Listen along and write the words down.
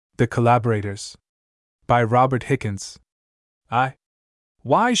The Collaborators. By Robert Hichens.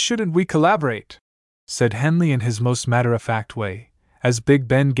 Why shouldn't we collaborate? Said Henley in his most matter-of-fact way, as Big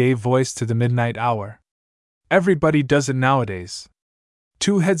Ben gave voice to the midnight hour. Everybody does it nowadays.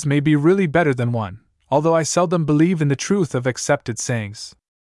 Two heads may be really better than one, although I seldom believe in the truth of accepted sayings.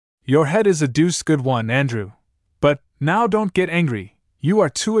 Your head is a deuced good one, Andrew. But, now don't get angry, you are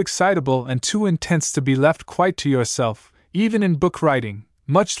too excitable and too intense to be left quite to yourself, even in book writing,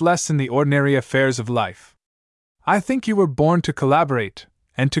 much less in the ordinary affairs of life. I think you were born to collaborate,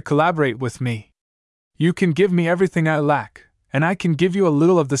 and to collaborate with me. You can give me everything I lack, and I can give you a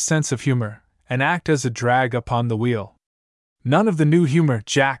little of the sense of humor, and act as a drag upon the wheel. None of the new humor,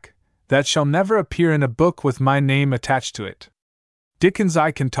 Jack, that shall never appear in a book with my name attached to it. Dickens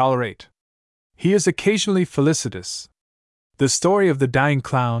I can tolerate. He is occasionally felicitous. The story of the dying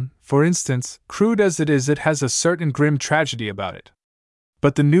clown, for instance, crude as it is, it has a certain grim tragedy about it.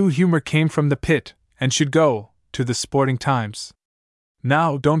 But the new humor came from the pit, and should go to the Sporting Times.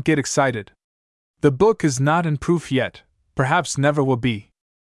 Now, don't get excited. The book is not in proof yet, perhaps never will be.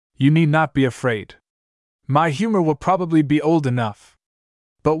 You need not be afraid. My humor will probably be old enough.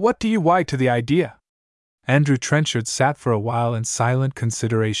 But what do you why to the idea? Andrew Trenchard sat for a while in silent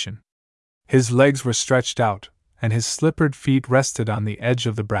consideration. His legs were stretched out, and his slippered feet rested on the edge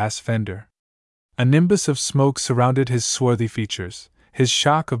of the brass fender. A nimbus of smoke surrounded his swarthy features, his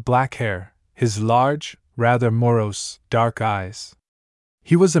shock of black hair, his large, rather morose, dark eyes.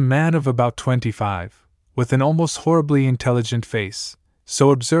 He was a man of about 25, with an almost horribly intelligent face,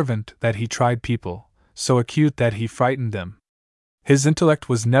 so observant that he tried people, so acute that he frightened them. His intellect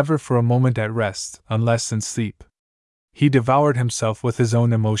was never for a moment at rest, unless in sleep. He devoured himself with his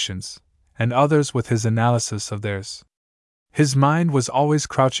own emotions, and others with his analysis of theirs. His mind was always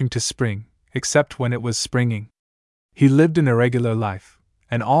crouching to spring, except when it was springing. He lived an irregular life,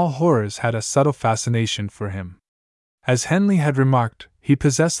 and all horrors had a subtle fascination for him. As Henley had remarked, he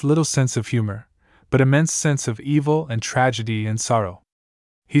possessed little sense of humor, but immense sense of evil and tragedy and sorrow.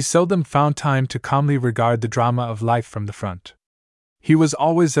 He seldom found time to calmly regard the drama of life from the front. He was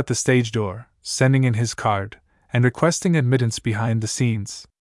always at the stage door, sending in his card, and requesting admittance behind the scenes.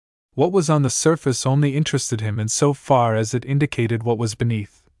 What was on the surface only interested him in so far as it indicated what was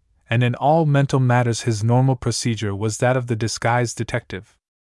beneath, and in all mental matters his normal procedure was that of the disguised detective.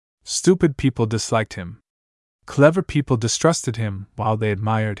 Stupid people disliked him. Clever people distrusted him while they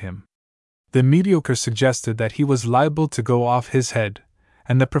admired him. The mediocre suggested that he was liable to go off his head,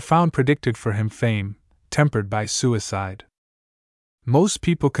 and the profound predicted for him fame, tempered by suicide. Most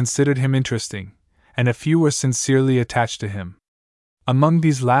people considered him interesting, and a few were sincerely attached to him. Among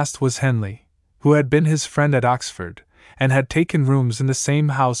these last was Henley, who had been his friend at Oxford, and had taken rooms in the same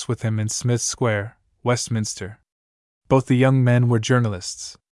house with him in Smith Square, Westminster. Both the young men were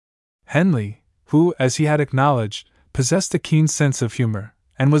journalists. Henley, who, as he had acknowledged, possessed a keen sense of humor,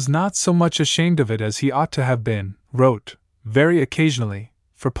 and was not so much ashamed of it as he ought to have been, wrote, very occasionally,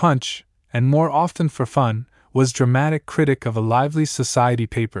 for Punch, and more often for fun, was dramatic critic of a lively society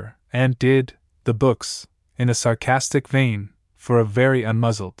paper, and did the books, in a sarcastic vein, for a very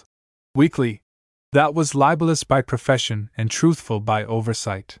unmuzzled weekly that was libelous by profession and truthful by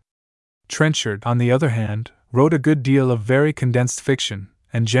oversight. Trenchard, on the other hand, wrote a good deal of very condensed fiction,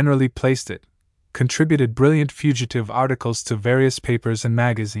 and generally placed it, contributed brilliant fugitive articles to various papers and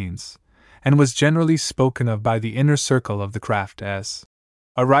magazines, and was generally spoken of by the inner circle of the craft as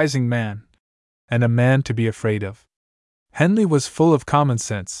a rising man, and a man to be afraid of. Henley was full of common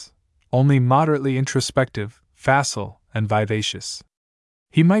sense, only moderately introspective, facile, and vivacious.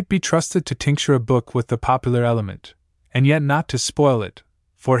 He might be trusted to tincture a book with the popular element, and yet not to spoil it,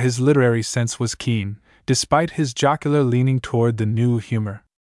 for his literary sense was keen, despite his jocular leaning toward the new humor.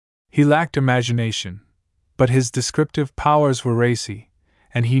 He lacked imagination, but his descriptive powers were racy,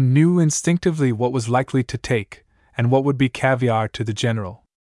 and he knew instinctively what was likely to take, and what would be caviar to the general.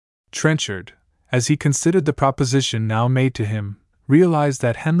 Trenchard, as he considered the proposition now made to him, realized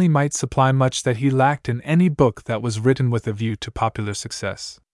that Henley might supply much that he lacked in any book that was written with a view to popular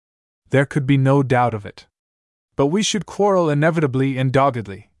success. There could be no doubt of it. But we should quarrel inevitably and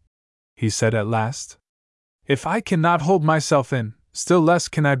doggedly, he said at last. If I cannot hold myself in, still less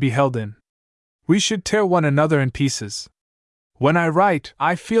can I be held in. We should tear one another in pieces. When I write,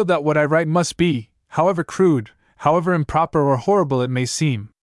 I feel that what I write must be, however crude, however improper or horrible it may seem.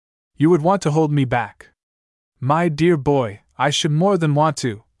 You would want to hold me back. My dear boy, I should more than want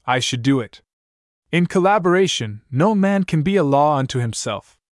to, I should do it. In collaboration, no man can be a law unto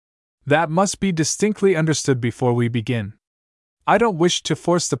himself. That must be distinctly understood before we begin. I don't wish to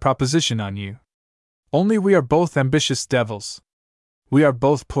force the proposition on you. Only we are both ambitious devils. We are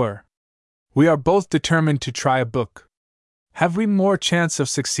both poor. We are both determined to try a book. Have we more chance of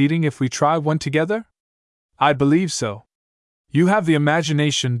succeeding if we try one together? I believe so. You have the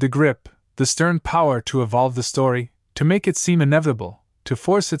imagination, the grip, the stern power to evolve the story, to make it seem inevitable, to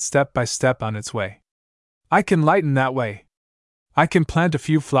force it step by step on its way. I can lighten that way. I can plant a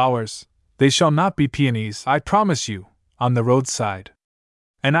few flowers, they shall not be peonies, I promise you, on the roadside.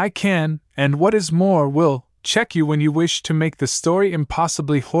 And I can, and what is more, will, check you when you wish to make the story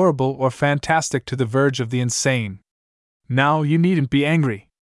impossibly horrible or fantastic to the verge of the insane. Now you needn't be angry.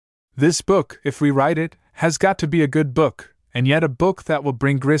 This book, if we write it, has got to be a good book, and yet a book that will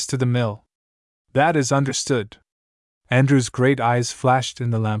bring grist to the mill. That is understood. Andrew's great eyes flashed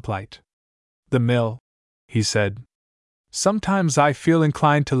in the lamplight. The mill, he said. Sometimes I feel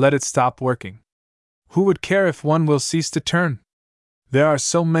inclined to let it stop working. Who would care if one will cease to turn? There are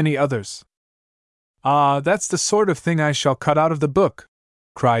so many others. Ah, that's the sort of thing I shall cut out of the book,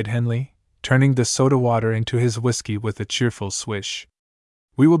 cried Henley, turning the soda water into his whiskey with a cheerful swish.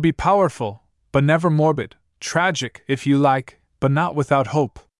 We will be powerful, but never morbid, tragic, if you like, but not without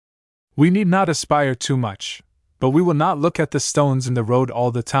hope. We need not aspire too much, but we will not look at the stones in the road all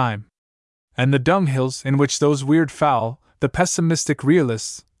the time. And the dunghills in which those weird fowl, the pessimistic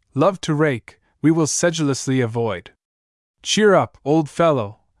realists, love to rake, we will sedulously avoid. Cheer up, old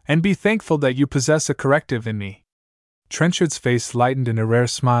fellow, and be thankful that you possess a corrective in me. Trenchard's face lightened in a rare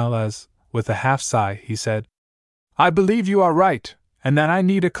smile as, with a half-sigh, he said, I believe you are right, and that I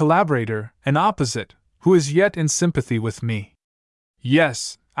need a collaborator, an opposite, who is yet in sympathy with me.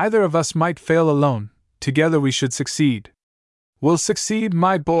 Yes, either of us might fail alone, together we should succeed. We'll succeed,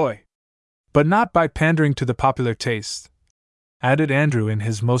 my boy. But not by pandering to the popular taste, added Andrew in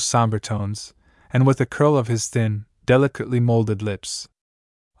his most somber tones, and with a curl of his thin, delicately molded lips.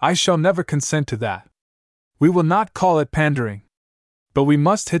 I shall never consent to that. We will not call it pandering. But we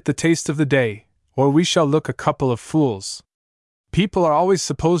must hit the taste of the day, or we shall look a couple of fools. People are always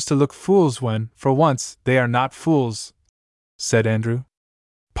supposed to look fools when, for once, they are not fools, said Andrew.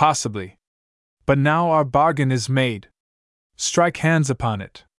 Possibly. But now our bargain is made. Strike hands upon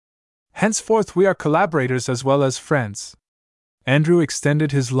it. Henceforth we are collaborators as well as friends. Andrew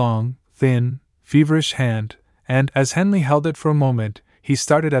extended his long, thin, feverish hand, and, as Henley held it for a moment, he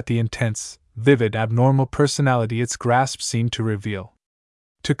started at the intense, vivid, abnormal personality its grasp seemed to reveal.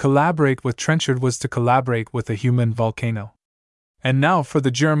 To collaborate with Trenchard was to collaborate with a human volcano. And now for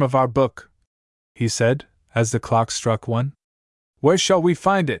the germ of our book, he said, as the clock struck 1. Where shall we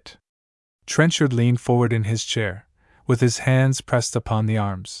find it? Trenchard leaned forward in his chair, with his hands pressed upon the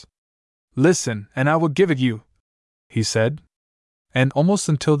arms. Listen, and I will give it you, he said. And almost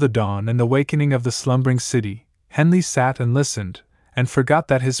until the dawn and awakening of the slumbering city, Henley sat and listened, and forgot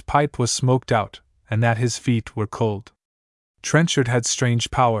that his pipe was smoked out, and that his feet were cold. Trenchard had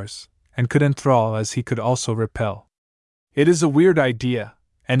strange powers, and could enthrall as he could also repel. It is a weird idea,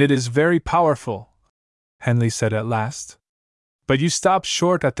 and it is very powerful, Henley said at last. But you stopped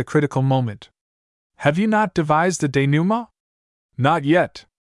short at the critical moment. Have you not devised a denouement? Not yet.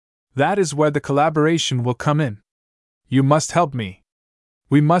 That is where the collaboration will come in. You must help me.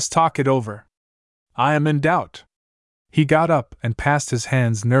 We must talk it over. I am in doubt. He got up and passed his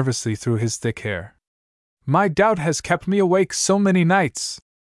hands nervously through his thick hair. My doubt has kept me awake so many nights,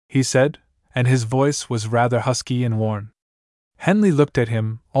 he said, and his voice was rather husky and worn. Henley looked at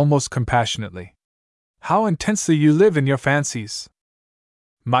him, almost compassionately. How intensely you live in your fancies.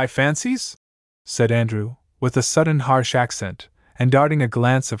 My fancies? Said Andrew, with a sudden harsh accent, and darting a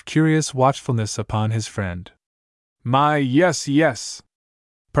glance of curious watchfulness upon his friend. My yes.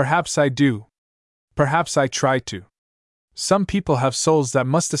 Perhaps I do. Perhaps I try to. Some people have souls that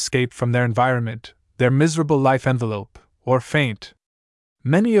must escape from their environment, their miserable life envelope, or faint.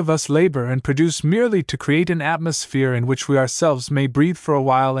 Many of us labor and produce merely to create an atmosphere in which we ourselves may breathe for a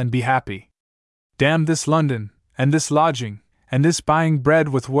while and be happy. Damn this London, and this lodging, and this buying bread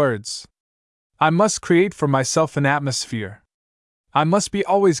with words. I must create for myself an atmosphere. I must be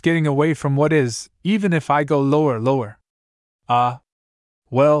always getting away from what is, even if I go lower. Ah.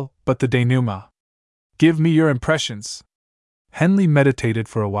 Well, but the denouement. Give me your impressions. Henley meditated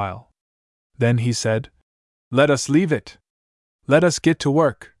for a while. Then he said, Let us leave it. Let us get to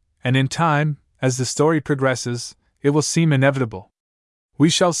work, and in time, as the story progresses, it will seem inevitable. We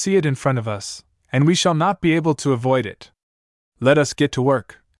shall see it in front of us, and we shall not be able to avoid it. Let us get to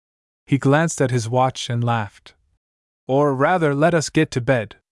work. He glanced at his watch and laughed. Or rather, let us get to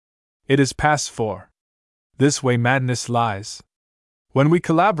bed. It is past 4. This way madness lies. When we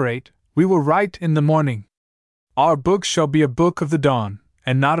collaborate, we will write in the morning. Our book shall be a book of the dawn,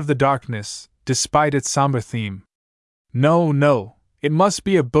 and not of the darkness, despite its somber theme. No, It must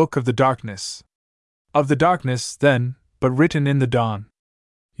be a book of the darkness. Of the darkness, then, but written in the dawn.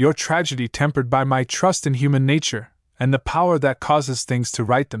 Your tragedy tempered by my trust in human nature, and the power that causes things to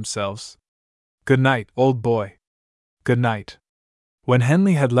right themselves. Good night, old boy. Good night. When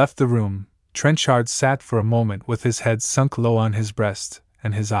Henley had left the room, Trenchard sat for a moment with his head sunk low on his breast,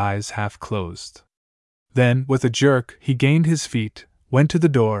 and his eyes half closed. Then, with a jerk, he gained his feet, went to the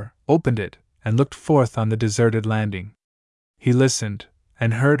door, opened it, and looked forth on the deserted landing. He listened,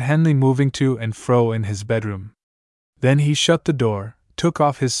 and heard Henley moving to and fro in his bedroom. Then he shut the door, took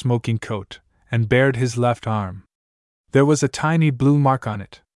off his smoking coat, and bared his left arm. There was a tiny blue mark on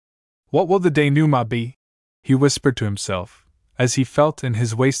it. What will the denouement be? He whispered to himself, as he felt in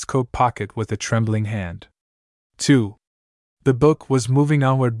his waistcoat pocket with a trembling hand. 2. The book was moving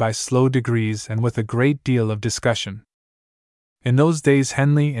onward by slow degrees and with a great deal of discussion. In those days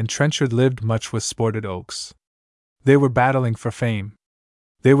Henley and Trenchard lived much with sported oaks. They were battling for fame.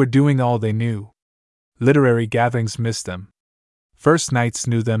 They were doing all they knew. Literary gatherings missed them. First nights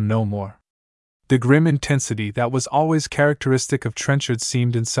knew them no more. The grim intensity that was always characteristic of Trenchard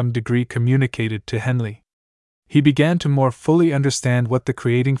seemed in some degree communicated to Henley. He began to more fully understand what the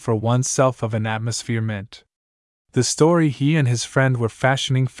creating for oneself of an atmosphere meant. The story he and his friend were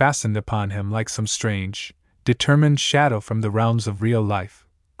fashioning fastened upon him like some strange, determined shadow from the realms of real life,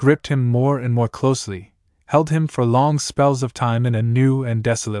 gripped him more and more closely, held him for long spells of time in a new and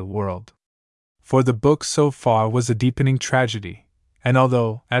desolate world. For the book so far was a deepening tragedy, and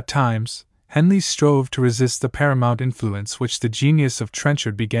although, at times, Henley strove to resist the paramount influence which the genius of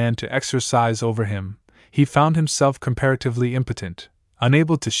Trenchard began to exercise over him, he found himself comparatively impotent,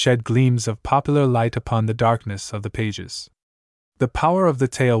 unable to shed gleams of popular light upon the darkness of the pages. The power of the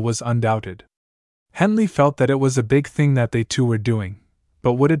tale was undoubted. Henley felt that it was a big thing that they two were doing,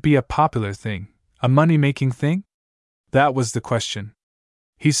 but would it be a popular thing, a money-making thing? That was the question.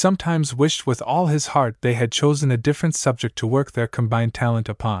 He sometimes wished with all his heart they had chosen a different subject to work their combined talent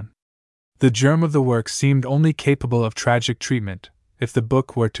upon. The germ of the work seemed only capable of tragic treatment, if the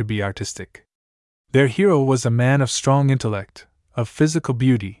book were to be artistic. Their hero was a man of strong intellect, of physical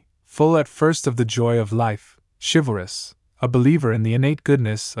beauty, full at first of the joy of life, chivalrous, a believer in the innate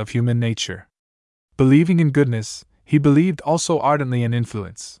goodness of human nature. Believing in goodness, he believed also ardently in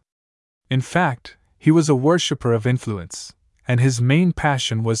influence. In fact, he was a worshipper of influence, and his main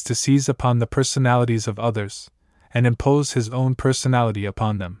passion was to seize upon the personalities of others, and impose his own personality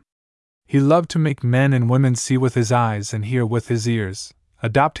upon them. He loved to make men and women see with his eyes and hear with his ears,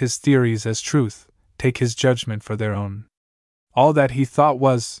 adopt his theories as truth, take his judgment for their own. All that he thought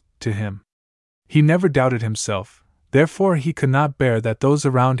was, to him. He never doubted himself, therefore he could not bear that those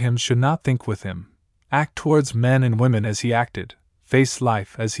around him should not think with him, act towards men and women as he acted, face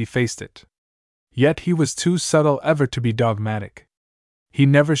life as he faced it. Yet he was too subtle ever to be dogmatic. He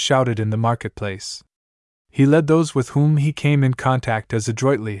never shouted in the marketplace. He led those with whom he came in contact as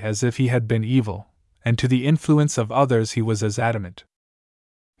adroitly as if he had been evil, and to the influence of others he was as adamant.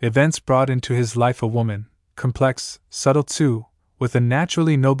 Events brought into his life a woman, complex, subtle too, with a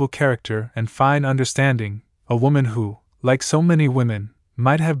naturally noble character and fine understanding, a woman who, like so many women,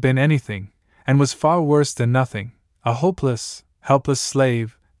 might have been anything, and was far worse than nothing, a hopeless, helpless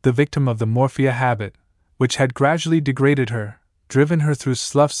slave, the victim of the morphia habit, which had gradually degraded her, driven her through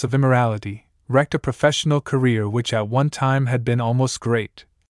sloughs of immorality, wrecked a professional career which at one time had been almost great,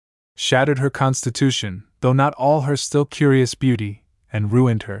 shattered her constitution, though not all her still curious beauty, and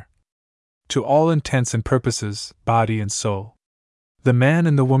ruined her, to all intents and purposes, body and soul. The man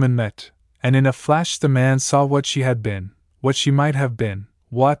and the woman met, and in a flash the man saw what she had been, what she might have been,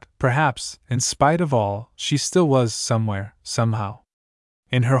 what, perhaps, in spite of all, she still was somewhere, somehow.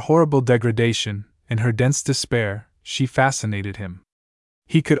 In her horrible degradation, in her dense despair, she fascinated him.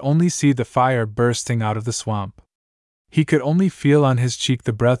 He could only see the fire bursting out of the swamp. He could only feel on his cheek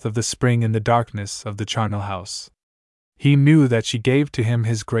the breath of the spring in the darkness of the charnel house. He knew that she gave to him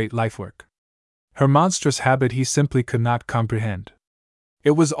his great life-work. Her monstrous habit he simply could not comprehend.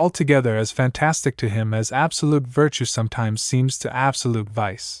 It was altogether as fantastic to him as absolute virtue sometimes seems to absolute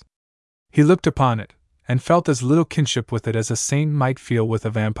vice. He looked upon it, and felt as little kinship with it as a saint might feel with a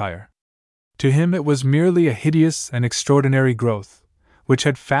vampire. To him it was merely a hideous and extraordinary growth, which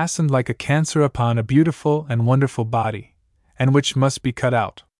had fastened like a cancer upon a beautiful and wonderful body, and which must be cut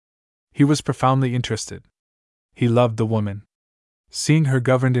out. He was profoundly interested. He loved the woman. Seeing her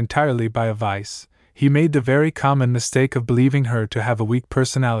governed entirely by a vice, he made the very common mistake of believing her to have a weak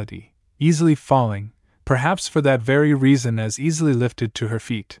personality, easily falling, perhaps for that very reason as easily lifted to her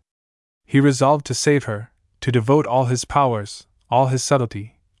feet. He resolved to save her, to devote all his powers, all his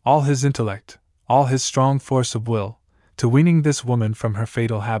subtlety, all his intellect, all his strong force of will, to weaning this woman from her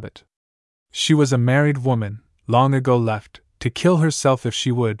fatal habit. She was a married woman, long ago left, to kill herself if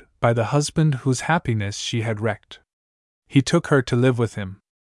she would, by the husband whose happiness she had wrecked. He took her to live with him.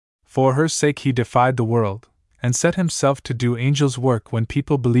 For her sake he defied the world, and set himself to do angel's work when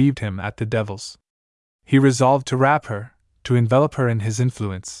people believed him at the devil's. He resolved to wrap her, to envelop her in his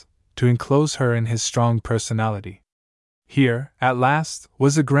influence, to enclose her in his strong personality. Here, at last,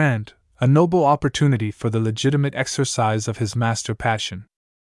 was a noble opportunity for the legitimate exercise of his master passion.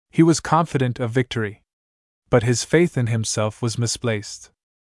 He was confident of victory. But his faith in himself was misplaced.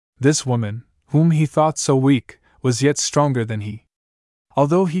 This woman, whom he thought so weak, was yet stronger than he.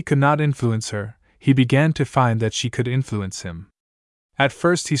 Although he could not influence her, he began to find that she could influence him. At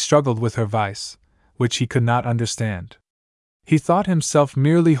first he struggled with her vice, which he could not understand. He thought himself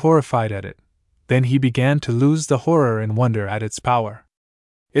merely horrified at it, then he began to lose the horror and wonder at its power.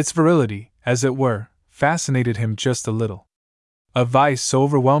 Its virility, as it were, fascinated him just a little. A vice so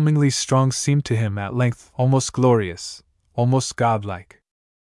overwhelmingly strong seemed to him at length almost glorious, almost godlike.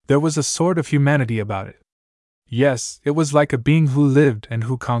 There was a sort of humanity about it. Yes, it was like a being who lived and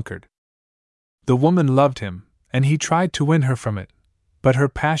who conquered. The woman loved him, and he tried to win her from it, but her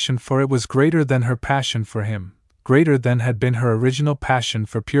passion for it was greater than her passion for him, greater than had been her original passion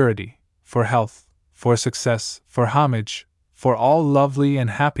for purity, for health, for success, for homage, for all lovely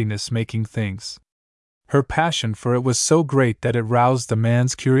and happiness-making things. Her passion for it was so great that it roused a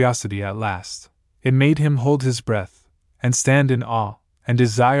man's curiosity at last. It made him hold his breath, and stand in awe, and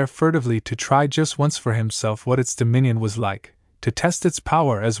desire furtively to try just once for himself what its dominion was like, to test its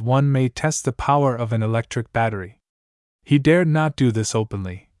power as one may test the power of an electric battery. He dared not do this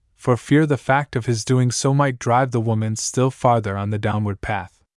openly, for fear the fact of his doing so might drive the woman still farther on the downward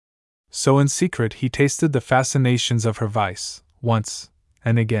path. So in secret he tasted the fascinations of her vice, once,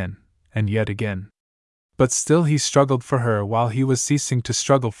 and again, and yet again. But still he struggled for her while he was ceasing to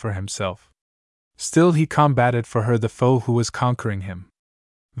struggle for himself. Still he combated for her the foe who was conquering him.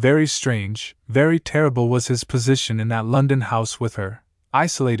 Very strange, very terrible was his position in that London house with her,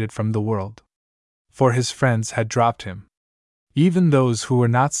 isolated from the world. For his friends had dropped him. Even those who were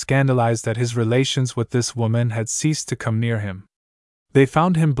not scandalized at his relations with this woman had ceased to come near him. They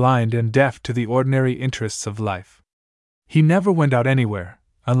found him blind and deaf to the ordinary interests of life. He never went out anywhere,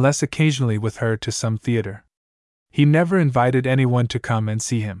 unless occasionally with her to some theater. He never invited anyone to come and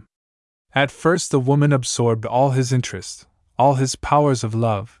see him. At first the woman absorbed all his interest, all his powers of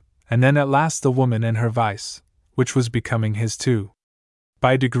love, and then at last the woman and her vice, which was becoming his too.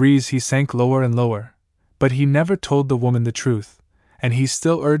 By degrees he sank lower and lower, but he never told the woman the truth, and he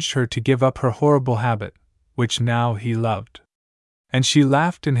still urged her to give up her horrible habit, which now he loved. And she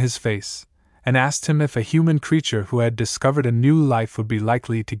laughed in his face, and asked him if a human creature who had discovered a new life would be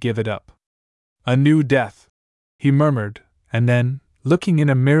likely to give it up. A new death, he murmured, and then, looking in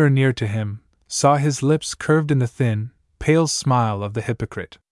a mirror near to him, saw his lips curved in the thin, pale smile of the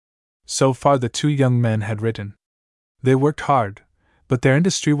hypocrite. So far the two young men had written. They worked hard, but their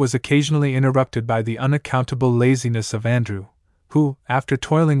industry was occasionally interrupted by the unaccountable laziness of Andrew, who, after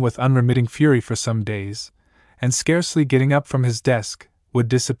toiling with unremitting fury for some days, and scarcely getting up from his desk, would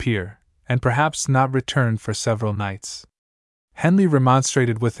disappear, and perhaps not return for several nights. Henley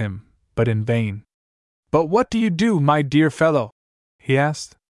remonstrated with him, but in vain. "But what do you do, my dear fellow?" he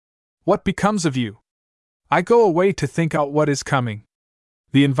asked. "What becomes of you?" "I go away to think out what is coming.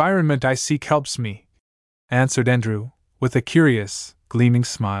 The environment I seek helps me," answered Andrew, with a curious, gleaming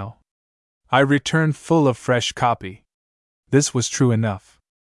smile. "I return full of fresh copy." This was true enough.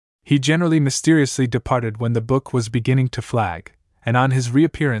 He generally mysteriously departed when the book was beginning to flag, and on his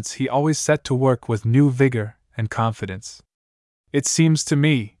reappearance he always set to work with new vigor and confidence. "It seems to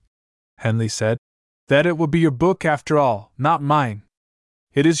me," Henley said, "that it will be your book after all, not mine.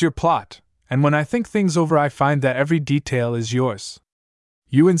 It is your plot, and when I think things over I find that every detail is yours.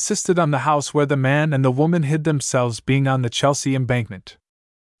 You insisted on the house where the man and the woman hid themselves being on the Chelsea Embankment.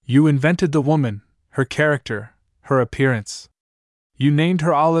 You invented the woman, her character, her appearance. You named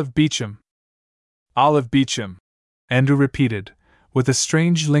her Olive Beauchamp." "Olive Beauchamp," Andrew repeated, with a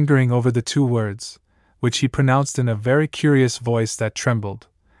strange lingering over the two words, which he pronounced in a very curious voice that trembled,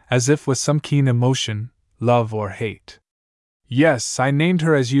 as if with some keen emotion, love or hate. "Yes, I named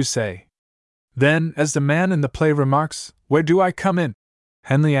her as you say." "Then, as the man in the play remarks, where do I come in?"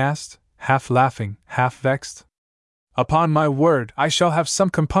 Henley asked, half laughing, half vexed. "Upon my word, I shall have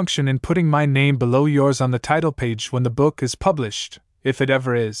some compunction in putting my name below yours on the title page when the book is published, if it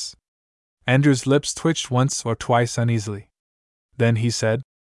ever is." Andrew's lips twitched once or twice uneasily. Then he said,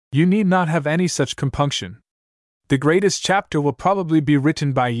 "You need not have any such compunction. The greatest chapter will probably be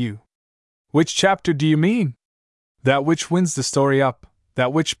written by you." "Which chapter do you mean?" That which winds the story up,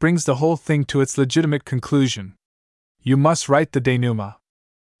 that which brings the whole thing to its legitimate conclusion. You must write the denouement.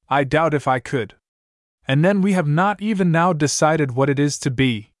 I doubt if I could. And then we have not even now decided what it is to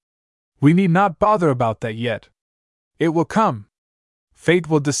be. We need not bother about that yet. It will come. Fate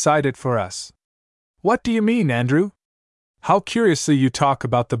will decide it for us. What do you mean, Andrew? How curiously you talk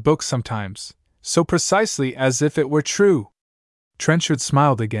about the book sometimes, so precisely as if it were true. Trenchard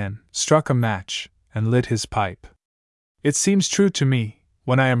smiled again, struck a match, and lit his pipe. It seems true to me,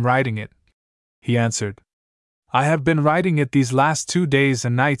 when I am writing it, he answered. I have been writing it these last 2 days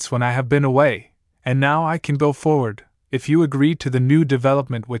and nights when I have been away, and now I can go forward, if you agree to the new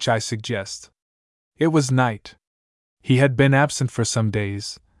development which I suggest. It was night. He had been absent for some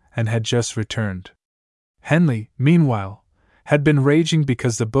days, and had just returned. Henley, meanwhile, had been raging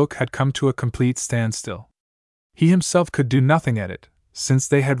because the book had come to a complete standstill. He himself could do nothing at it, since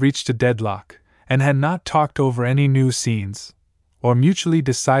they had reached a deadlock, and had not talked over any new scenes, or mutually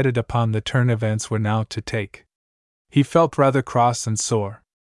decided upon the turn events were now to take. He felt rather cross and sore.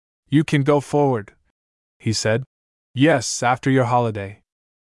 You can go forward, he said. Yes, after your holiday.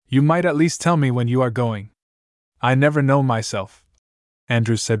 You might at least tell me when you are going. I never know myself,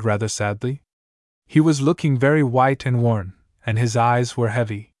 Andrew said rather sadly. He was looking very white and worn, and his eyes were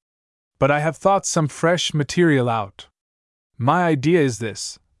heavy. But I have thought some fresh material out. My idea is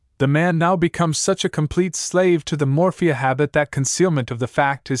this. The man now becomes such a complete slave to the morphia habit that concealment of the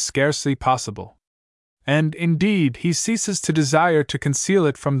fact is scarcely possible. And, indeed, he ceases to desire to conceal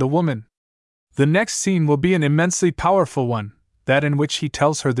it from the woman. The next scene will be an immensely powerful one, that in which he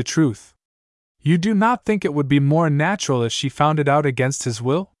tells her the truth. You do not think it would be more natural if she found it out against his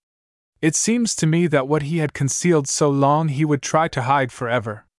will? It seems to me that what he had concealed so long he would try to hide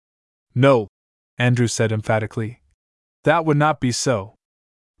forever. No, Andrew said emphatically. That would not be so.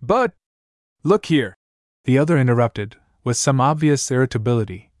 But, look here, the other interrupted, with some obvious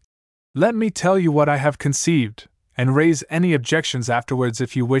irritability. Let me tell you what I have conceived, and raise any objections afterwards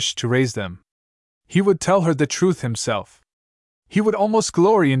if you wish to raise them. He would tell her the truth himself. He would almost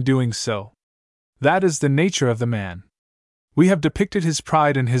glory in doing so. That is the nature of the man. We have depicted his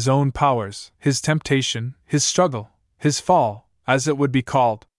pride in his own powers, his temptation, his struggle, his fall, as it would be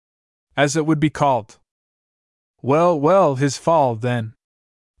called. As it would be called. Well, well, his fall, then.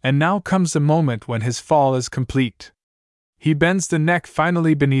 And now comes the moment when his fall is complete. He bends the neck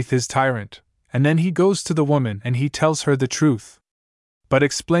finally beneath his tyrant, and then he goes to the woman and he tells her the truth. But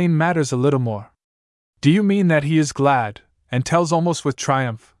explain matters a little more. Do you mean that he is glad, and tells almost with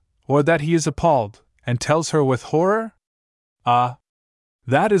triumph, or that he is appalled, and tells her with horror? Ah!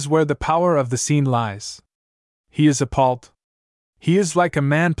 That is where the power of the scene lies. He is appalled. He is like a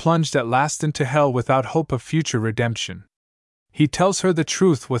man plunged at last into hell without hope of future redemption. He tells her the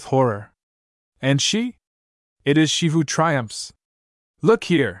truth with horror. And she? It is she who triumphs. Look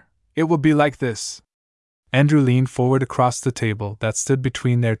here, it will be like this. Andrew leaned forward across the table that stood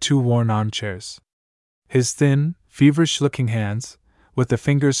between their 2 worn armchairs. His thin, feverish-looking hands, with the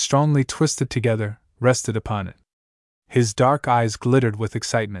fingers strongly twisted together, rested upon it. His dark eyes glittered with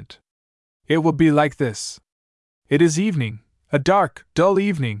excitement. It will be like this. It is evening, a dark, dull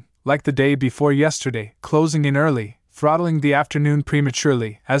evening, like the day before yesterday, closing in early, throttling the afternoon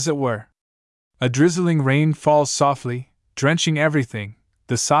prematurely, as it were. A drizzling rain falls softly, drenching everything,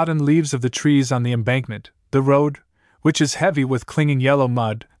 the sodden leaves of the trees on the embankment, the road, which is heavy with clinging yellow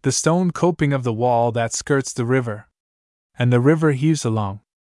mud, the stone coping of the wall that skirts the river. And the river heaves along.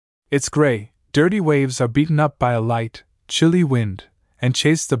 Its gray, dirty waves are beaten up by a light, chilly wind, and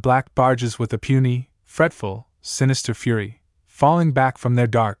chase the black barges with a puny, fretful, sinister fury, falling back from their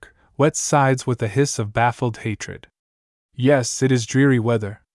dark, wet sides with a hiss of baffled hatred. Yes, it is dreary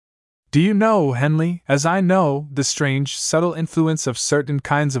weather. Do you know, Henley, as I know, the strange, subtle influence of certain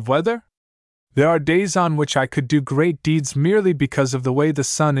kinds of weather? There are days on which I could do great deeds merely because of the way the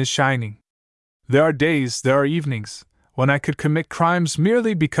sun is shining. There are evenings, when I could commit crimes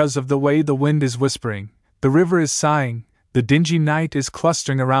merely because of the way the wind is whispering, the river is sighing, the dingy night is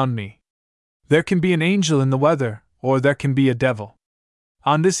clustering around me. There can be an angel in the weather, or there can be a devil.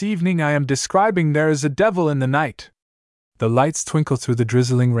 On this evening I am describing there is a devil in the night. The lights twinkle through the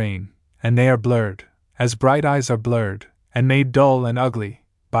drizzling rain, and they are blurred, as bright eyes are blurred, and made dull and ugly,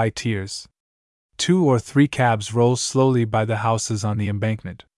 by tears. 2 or 3 cabs roll slowly by the houses on the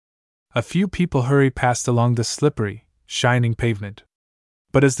embankment. A few people hurry past along the slippery, shining pavement.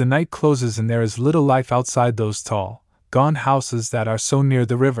 But as the night closes and there is little life outside those tall, gaunt houses that are so near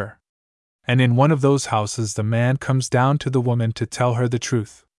the river. And in one of those houses the man comes down to the woman to tell her the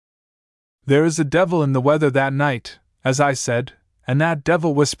truth. There is a devil in the weather that night, as I said, and that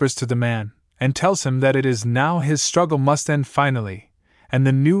devil whispers to the man, and tells him that it is now his struggle must end finally, and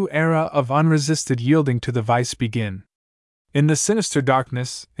the new era of unresisted yielding to the vice begin. In the sinister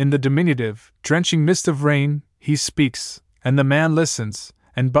darkness, in the diminutive, drenching mist of rain, he speaks, and the man listens,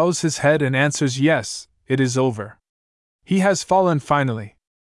 and bows his head and answers yes, it is over. He has fallen finally.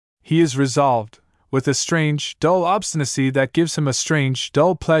 He is resolved, with a strange, dull obstinacy that gives him a strange,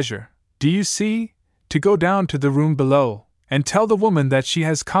 dull pleasure, do you see, to go down to the room below, and tell the woman that she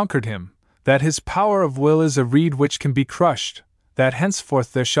has conquered him, that his power of will is a reed which can be crushed, that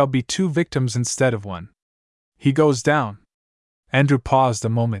henceforth there shall be 2 victims instead of 1. He goes down. Andrew paused a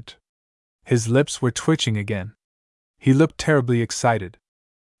moment. His lips were twitching again. He looked terribly excited.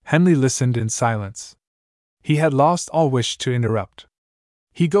 Henley listened in silence. He had lost all wish to interrupt.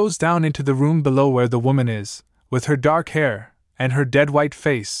 He goes down into the room below where the woman is, with her dark hair, and her dead white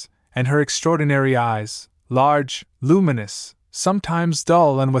face, and her extraordinary eyes, large, luminous, sometimes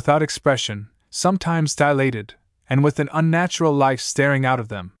dull and without expression, sometimes dilated, and with an unnatural life staring out of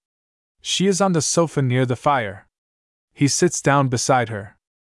them. She is on the sofa near the fire. He sits down beside her.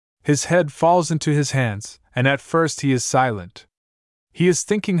 His head falls into his hands, and at first he is silent. He is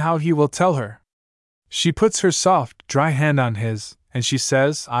thinking how he will tell her. She puts her soft, dry hand on his, and she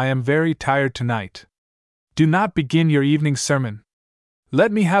says, I am very tired tonight. Do not begin your evening sermon.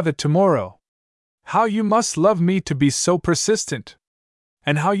 Let me have it tomorrow. How you must love me to be so persistent!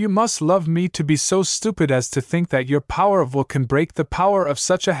 And how you must love me to be so stupid as to think that your power of will can break the power of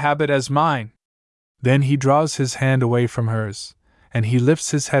such a habit as mine. Then he draws his hand away from hers, and he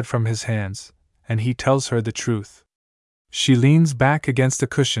lifts his head from his hands, and he tells her the truth. She leans back against a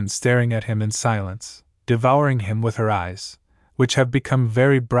cushion staring at him in silence, devouring him with her eyes, which have become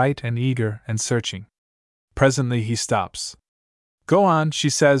very bright and eager and searching. Presently he stops. Go on, she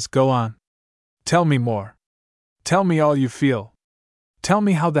says, go on. Tell me more. Tell me all you feel. Tell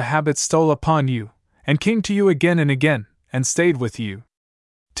me how the habit stole upon you, and came to you again and again, and stayed with you.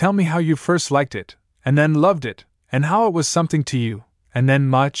 Tell me how you first liked it, and then loved it, and how it was something to you, and then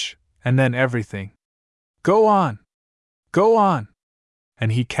much, and then everything. Go on! Go on!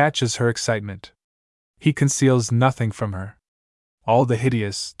 And he catches her excitement. He conceals nothing from her. All the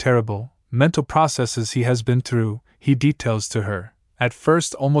hideous, terrible, mental processes he has been through, he details to her, at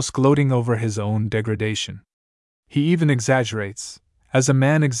first almost gloating over his own degradation. He even exaggerates, as a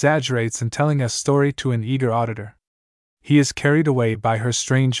man exaggerates in telling a story to an eager auditor. He is carried away by her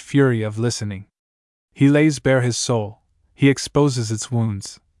strange fury of listening. He lays bare his soul, he exposes its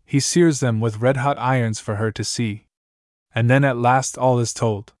wounds, he sears them with red-hot irons for her to see. And then at last all is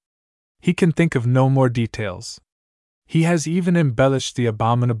told. He can think of no more details. He has even embellished the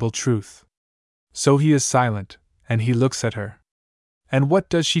abominable truth. So he is silent, and he looks at her. And what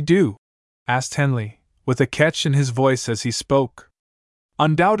does she do? Asked Henley, with a catch in his voice as he spoke.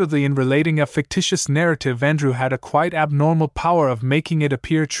 Undoubtedly, in relating a fictitious narrative, Andrew had a quite abnormal power of making it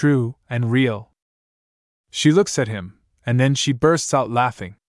appear true and real. She looks at him, and then she bursts out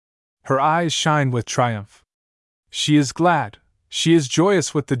laughing. Her eyes shine with triumph. She is glad, she is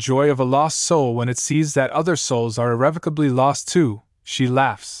joyous with the joy of a lost soul when it sees that other souls are irrevocably lost too. She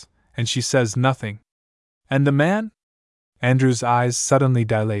laughs, and she says nothing. And the man? Andrew's eyes suddenly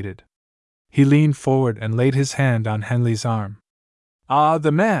dilated. He leaned forward and laid his hand on Henley's arm. Ah,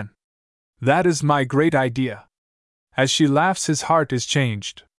 the man! That is my great idea. As she laughs, his heart is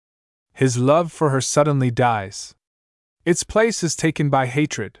changed. His love for her suddenly dies. Its place is taken by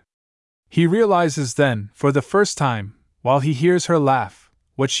hatred. He realizes then, for the first time, while he hears her laugh,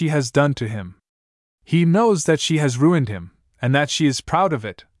 what she has done to him. He knows that she has ruined him, and that she is proud of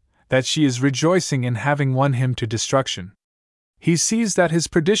it, that she is rejoicing in having won him to destruction. He sees that his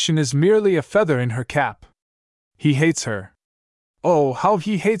perdition is merely a feather in her cap. He hates her. Oh, how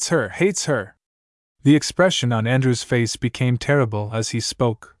he hates her, hates her! The expression on Andrew's face became terrible as he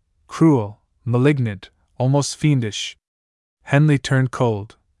spoke, cruel, malignant, almost fiendish. Henley turned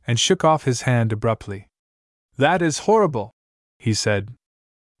cold, and shook off his hand abruptly. That is horrible, he said.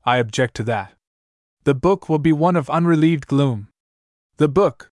 I object to that. The book will be one of unrelieved gloom. The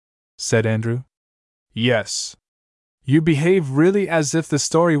book, said Andrew. Yes. You behave really as if the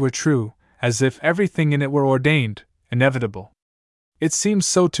story were true, as if everything in it were ordained, inevitable. It seems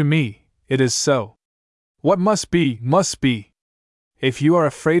so to me, it is so. What must be, must be. If you are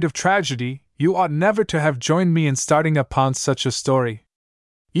afraid of tragedy, you ought never to have joined me in starting upon such a story.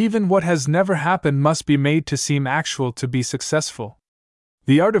 Even what has never happened must be made to seem actual to be successful.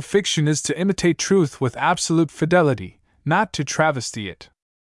 The art of fiction is to imitate truth with absolute fidelity, not to travesty it.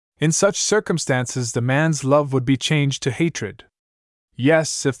 In such circumstances the man's love would be changed to hatred.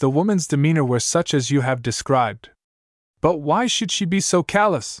 Yes, if the woman's demeanor were such as you have described. But why should she be so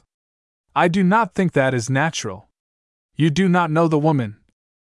callous? I do not think that is natural. You do not know the woman,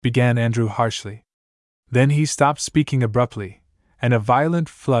 began Andrew harshly. Then he stopped speaking abruptly, and a violent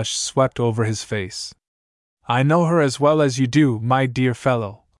flush swept over his face. I know her as well as you do, my dear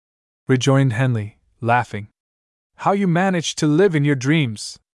fellow, rejoined Henley, laughing. How you manage to live in your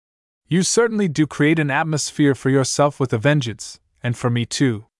dreams! You certainly do create an atmosphere for yourself with a vengeance, and for me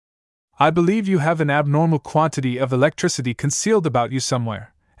too. I believe you have an abnormal quantity of electricity concealed about you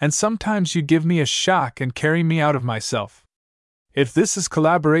somewhere, and sometimes you give me a shock and carry me out of myself. If this is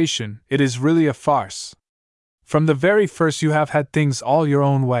collaboration, it is really a farce. From the very first you have had things all your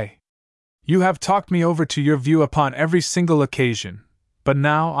own way. You have talked me over to your view upon every single occasion, but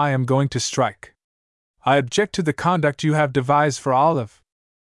now I am going to strike. I object to the conduct you have devised for Olive.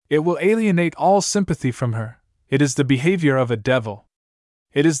 It will alienate all sympathy from her. It is the behavior of a devil.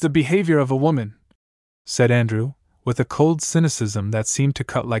 It is the behavior of a woman, said Andrew, with a cold cynicism that seemed to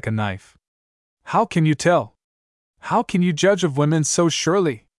cut like a knife. How can you tell? How can you judge of women so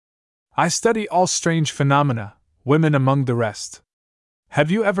surely? I study all strange phenomena, women among the rest. Have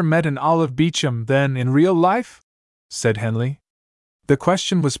you ever met an Olive Beauchamp, then, in real life? Said Henley. The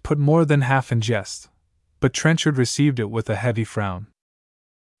question was put more than half in jest, but Trenchard received it with a heavy frown.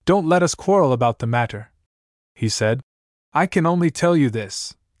 Don't let us quarrel about the matter, he said. I can only tell you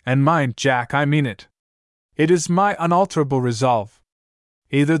this, and mind, Jack, I mean it. It is my unalterable resolve.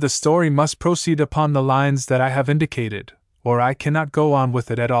 Either the story must proceed upon the lines that I have indicated, or I cannot go on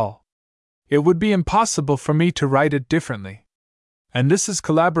with it at all. It would be impossible for me to write it differently. And this is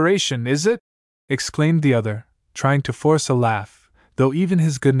collaboration, is it? Exclaimed the other, trying to force a laugh, though even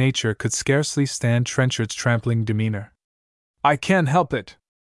his good nature could scarcely stand Trenchard's trampling demeanor. I can't help it.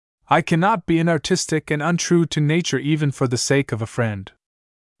 I cannot be inartistic and untrue to nature even for the sake of a friend.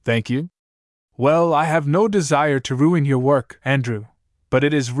 Thank you. Well, I have no desire to ruin your work, Andrew, but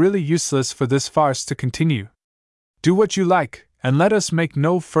it is really useless for this farce to continue. Do what you like, and let us make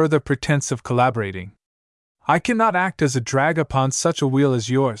no further pretense of collaborating. I cannot act as a drag upon such a wheel as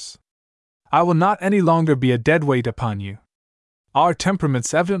yours. I will not any longer be a dead weight upon you. Our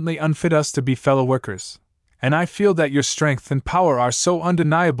temperaments evidently unfit us to be fellow workers, and I feel that your strength and power are so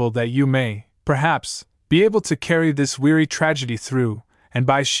undeniable that you may, perhaps, be able to carry this weary tragedy through, and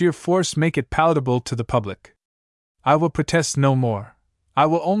by sheer force make it palatable to the public. I will protest no more. I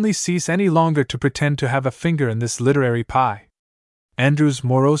will only cease any longer to pretend to have a finger in this literary pie. Andrew's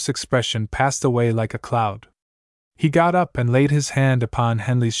morose expression passed away like a cloud. He got up and laid his hand upon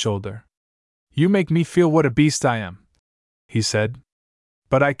Henley's shoulder. You make me feel what a beast I am, he said.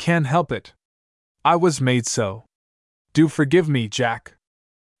 But I can't help it. I was made so. Do forgive me, Jack.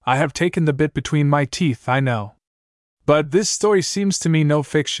 I have taken the bit between my teeth, I know. But this story seems to me no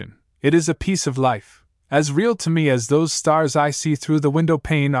fiction. It is a piece of life, as real to me as those stars I see through the window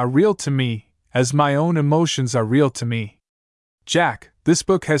pane are real to me, as my own emotions are real to me. Jack, this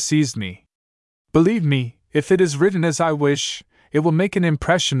book has seized me. Believe me, if it is written as I wish, it will make an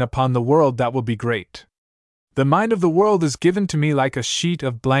impression upon the world that will be great. The mind of the world is given to me like a sheet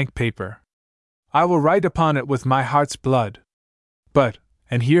of blank paper. I will write upon it with my heart's blood. But,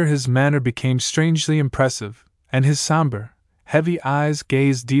 and here his manner became strangely impressive, and his somber, heavy eyes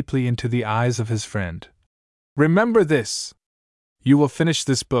gazed deeply into the eyes of his friend. Remember this. You will finish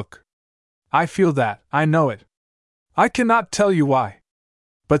this book. I feel that, I know it. I cannot tell you why.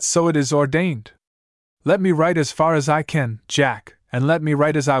 But so it is ordained. Let me write as far as I can, Jack, and let me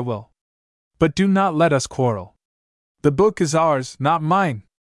write as I will. But do not let us quarrel. The book is ours, not mine.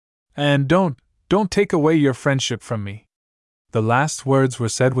 And don't take away your friendship from me. The last words were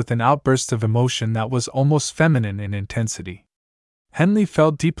said with an outburst of emotion that was almost feminine in intensity. Henley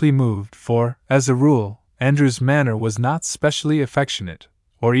felt deeply moved, for, as a rule, Andrew's manner was not specially affectionate,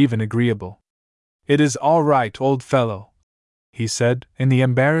 or even agreeable. It is all right, old fellow, he said, in the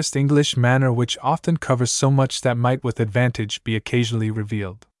embarrassed English manner which often covers so much that might with advantage be occasionally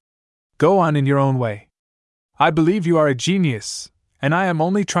revealed. Go on in your own way. I believe you are a genius, and I am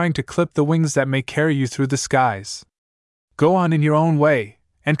only trying to clip the wings that may carry you through the skies. Go on in your own way,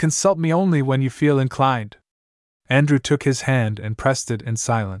 and consult me only when you feel inclined. Andrew took his hand and pressed it in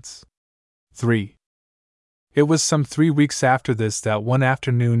silence. 3. It was some 3 weeks after this that one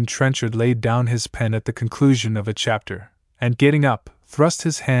afternoon Trenchard laid down his pen at the conclusion of a chapter, and getting up, thrust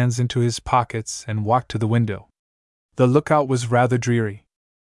his hands into his pockets and walked to the window. The lookout was rather dreary.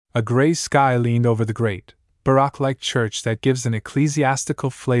 A grey sky leaned over the great, baroque-like church that gives an ecclesiastical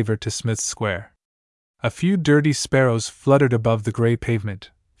flavor to Smith's Square. A few dirty sparrows fluttered above the grey pavement,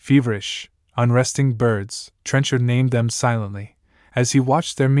 feverish, unresting birds, Trenchard named them silently, as he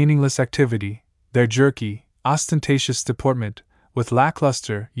watched their meaningless activity, their jerky, ostentatious deportment, with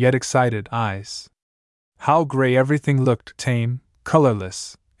lackluster yet excited eyes. How gray everything looked, tame,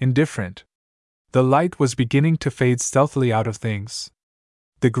 colorless, indifferent. The light was beginning to fade stealthily out of things.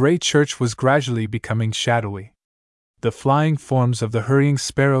 The gray church was gradually becoming shadowy. The flying forms of the hurrying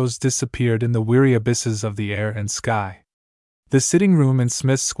sparrows disappeared in the weary abysses of the air and sky. The sitting room in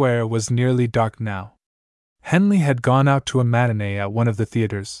Smith's Square was nearly dark now. Henley had gone out to a matinee at one of the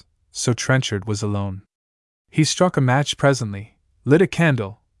theaters, so Trenchard was alone. He struck a match presently, lit a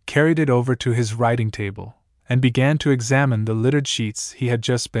candle, carried it over to his writing table, and began to examine the littered sheets he had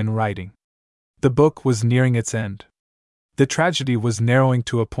just been writing. The book was nearing its end. The tragedy was narrowing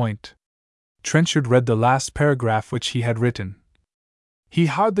to a point. Trenchard read the last paragraph which he had written. He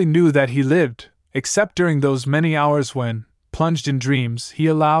hardly knew that he lived, except during those many hours when, plunged in dreams, he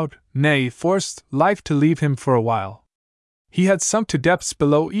allowed, nay, forced, life to leave him for a while. He had sunk to depths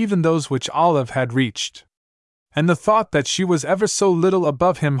below even those which Olive had reached. And the thought that she was ever so little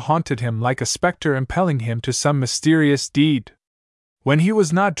above him haunted him like a spectre impelling him to some mysterious deed. When he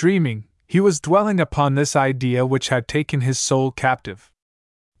was not dreaming, he was dwelling upon this idea which had taken his soul captive.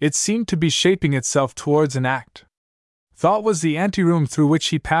 It seemed to be shaping itself towards an act. Thought was the anteroom through which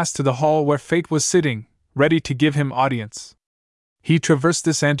he passed to the hall where fate was sitting, ready to give him audience. He traversed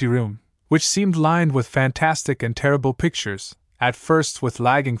this anteroom, which seemed lined with fantastic and terrible pictures, at first with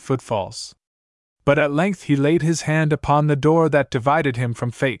lagging footfalls. But at length he laid his hand upon the door that divided him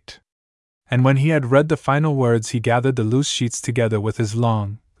from fate. And when he had read the final words, he gathered the loose sheets together with his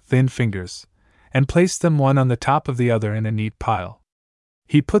long, thin fingers, and placed them one on the top of the other in a neat pile.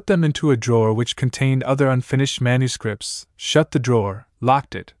 He put them into a drawer which contained other unfinished manuscripts, shut the drawer,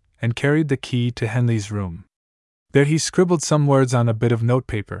 locked it, and carried the key to Henley's room. There he scribbled some words on a bit of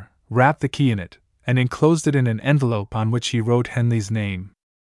notepaper, wrapped the key in it, and enclosed it in an envelope on which he wrote Henley's name.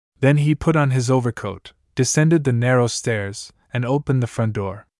 Then he put on his overcoat, descended the narrow stairs, and opened the front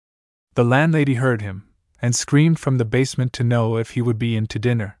door. The landlady heard him, and screamed from the basement to know if he would be in to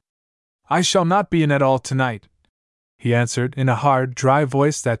dinner. "I shall not be in at all tonight," he answered in a hard, dry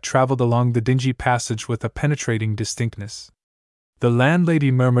voice that traveled along the dingy passage with a penetrating distinctness. The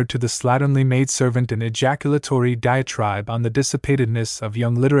landlady murmured to the slatternly maidservant an ejaculatory diatribe on the dissipatedness of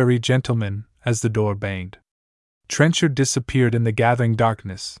young literary gentlemen as the door banged. Trenchard disappeared in the gathering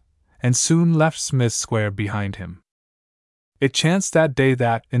darkness, and soon left Smith's Square behind him. It chanced that day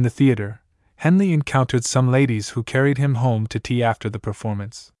that, in the theater, Henley encountered some ladies who carried him home to tea after the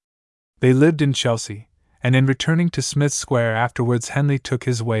performance. They lived in Chelsea, and in returning to Smith's Square afterwards Henley took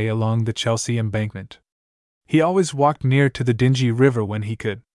his way along the Chelsea embankment. He always walked near to the dingy river when he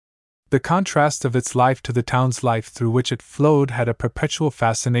could. The contrast of its life to the town's life through which it flowed had a perpetual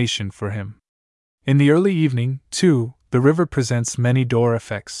fascination for him. In the early evening, too, the river presents many door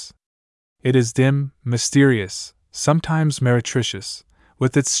effects. It is dim, mysterious, sometimes meretricious,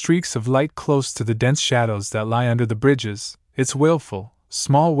 with its streaks of light close to the dense shadows that lie under the bridges, its wailful,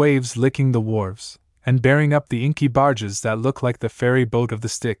 small waves licking the wharves, and bearing up the inky barges that look like the ferry boat of the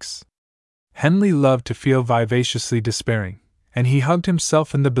Styx. Henley loved to feel vivaciously despairing, and he hugged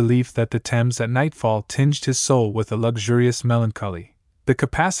himself in the belief that the Thames at nightfall tinged his soul with a luxurious melancholy, the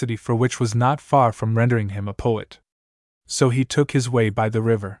capacity for which was not far from rendering him a poet. So he took his way by the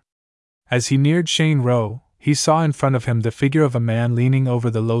river. As he neared Cheyne Row, he saw in front of him the figure of a man leaning over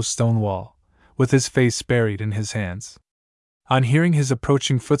the low stone wall, with his face buried in his hands. On hearing his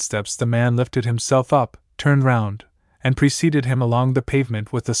approaching footsteps, the man lifted himself up, turned round, and preceded him along the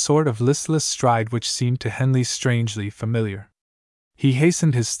pavement with a sort of listless stride which seemed to Henley strangely familiar. He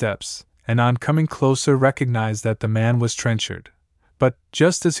hastened his steps, and on coming closer recognized that the man was Trenchard. But,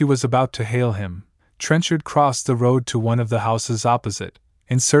 just as he was about to hail him, Trenchard crossed the road to one of the houses opposite,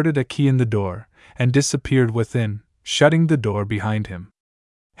 inserted a key in the door, and disappeared within, shutting the door behind him.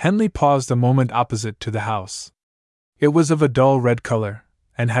 Henley paused a moment opposite to the house. It was of a dull red color,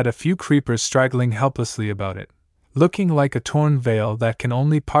 and had a few creepers straggling helplessly about it, looking like a torn veil that can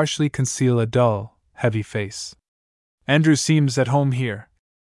only partially conceal a dull, heavy face. "Andrew seems at home here,"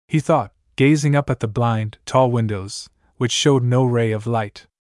 he thought, gazing up at the blind, tall windows, which showed no ray of light.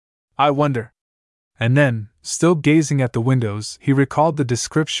 "I wonder." And then, still gazing at the windows, he recalled the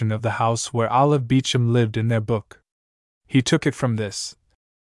description of the house where Olive Beauchamp lived in their book. He took it from this,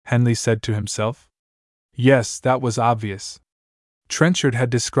 Henley said to himself. Yes, that was obvious. Trenchard had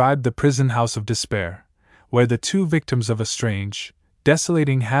described the prison house of despair, where the two victims of a strange,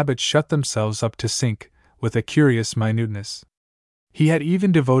 desolating habit shut themselves up to sink, with a curious minuteness. He had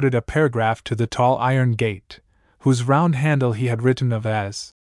even devoted a paragraph to the tall iron gate, whose round handle he had written of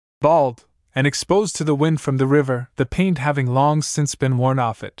as bald, and exposed to the wind from the river, the paint having long since been worn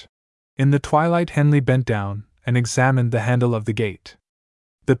off it. In the twilight Henley bent down, and examined the handle of the gate.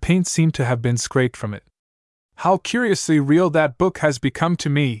 The paint seemed to have been scraped from it. "How curiously real that book has become to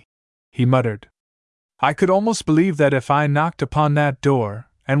me," he muttered. "I could almost believe that if I knocked upon that door,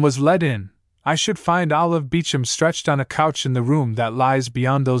 and was let in, I should find Olive Beauchamp stretched on a couch in the room that lies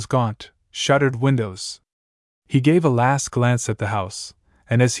beyond those gaunt, shuttered windows." He gave a last glance at the house,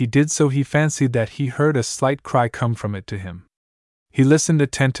 and as he did so he fancied that he heard a slight cry come from it to him. He listened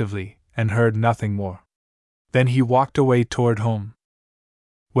attentively, and heard nothing more. Then he walked away toward home.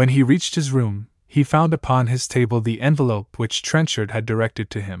 When he reached his room, he found upon his table the envelope which Trenchard had directed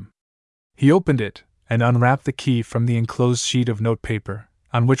to him. He opened it, and unwrapped the key from the enclosed sheet of notepaper,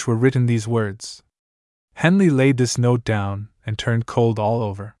 on which were written these words. Henley laid this note down, and turned cold all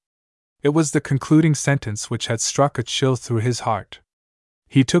over. It was the concluding sentence which had struck a chill through his heart.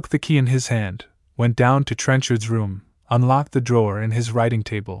 He took the key in his hand, went down to Trenchard's room, unlocked the drawer in his writing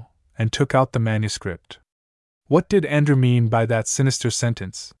table, and took out the manuscript. What did Andrew mean by that sinister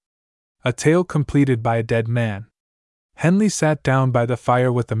sentence? A tale completed by a dead man. Henley sat down by the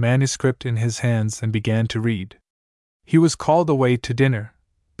fire with the manuscript in his hands and began to read. He was called away to dinner,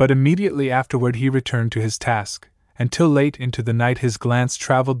 but immediately afterward he returned to his task, and till late into the night his glance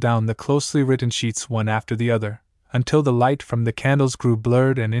traveled down the closely written sheets one after the other, until the light from the candles grew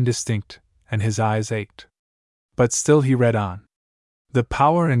blurred and indistinct, and his eyes ached. But still he read on. The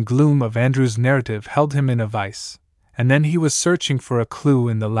power and gloom of Andrew's narrative held him in a vice, and then he was searching for a clue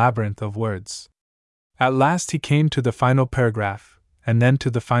in the labyrinth of words. At last he came to the final paragraph, and then to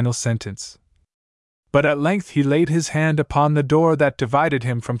the final sentence. But at length he laid his hand upon the door that divided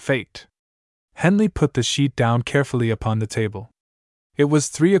him from fate. Henley put the sheet down carefully upon the table. It was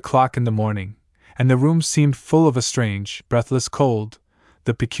 3 o'clock in the morning, and the room seemed full of a strange, breathless cold,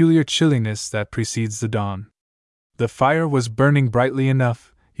 the peculiar chilliness that precedes the dawn. The fire was burning brightly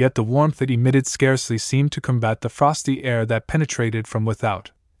enough, yet the warmth it emitted scarcely seemed to combat the frosty air that penetrated from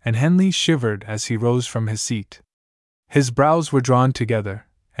without, and Henley shivered as he rose from his seat. His brows were drawn together,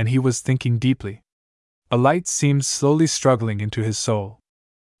 and he was thinking deeply. A light seemed slowly struggling into his soul.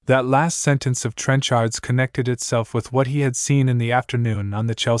 That last sentence of Trenchard's connected itself with what he had seen in the afternoon on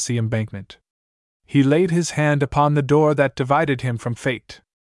the Chelsea embankment. He laid his hand upon the door that divided him from fate.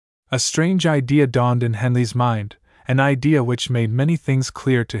 A strange idea dawned in Henley's mind, an idea which made many things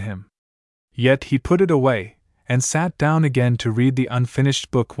clear to him. Yet he put it away, and sat down again to read the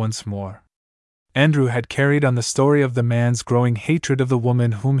unfinished book once more. Andrew had carried on the story of the man's growing hatred of the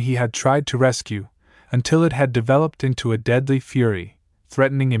woman whom he had tried to rescue, until it had developed into a deadly fury,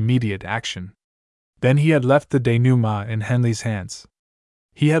 threatening immediate action. Then he had left the denouement in Henley's hands.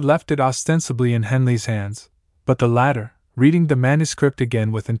 He had left it ostensibly in Henley's hands, but the latter, reading the manuscript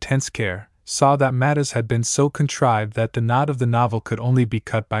again with intense care, saw that matters had been so contrived that the knot of the novel could only be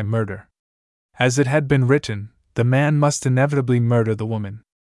cut by murder. As it had been written, the man must inevitably murder the woman.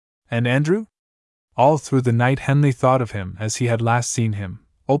 And Andrew? All through the night Henley thought of him as he had last seen him,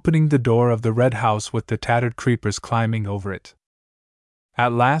 opening the door of the red house with the tattered creepers climbing over it.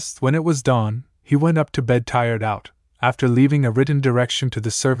 At last, when it was dawn, he went up to bed tired out, after leaving a written direction to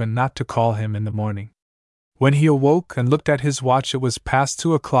the servant not to call him in the morning. When he awoke and looked at his watch, it was past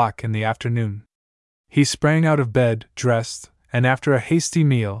 2 o'clock in the afternoon. He sprang out of bed, dressed, and after a hasty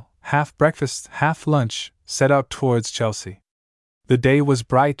meal, half breakfast, half lunch, set out towards Chelsea. The day was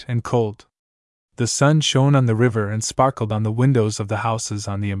bright and cold. The sun shone on the river and sparkled on the windows of the houses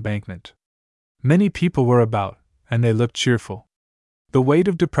on the embankment. Many people were about, and they looked cheerful. The weight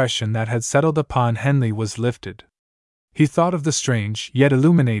of depression that had settled upon Henley was lifted. He thought of the strange, yet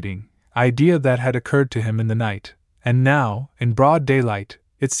illuminating, idea that had occurred to him in the night, and now, in broad daylight,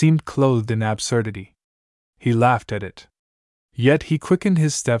 it seemed clothed in absurdity. He laughed at it. Yet he quickened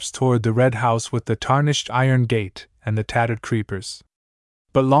his steps toward the red house with the tarnished iron gate and the tattered creepers.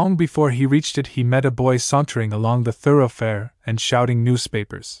 But long before he reached it he met a boy sauntering along the thoroughfare and shouting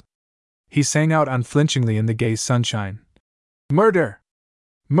newspapers. He sang out unflinchingly in the gay sunshine, "Murder!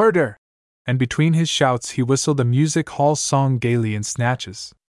 Murder!" and between his shouts he whistled a music-hall song gaily in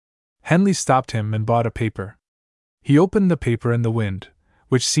snatches. Henley stopped him and bought a paper. He opened the paper in the wind,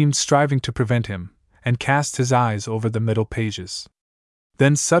 which seemed striving to prevent him, and cast his eyes over the middle pages.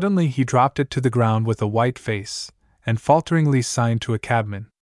 Then suddenly he dropped it to the ground with a white face, and falteringly signed to a cabman.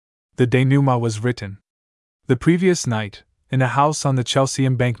 The denouement was written. The previous night, in a house on the Chelsea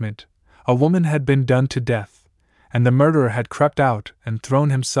embankment, a woman had been done to death, and the murderer had crept out and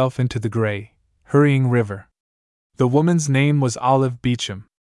thrown himself into the grey, hurrying river. The woman's name was Olive Beauchamp.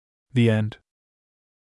 The end.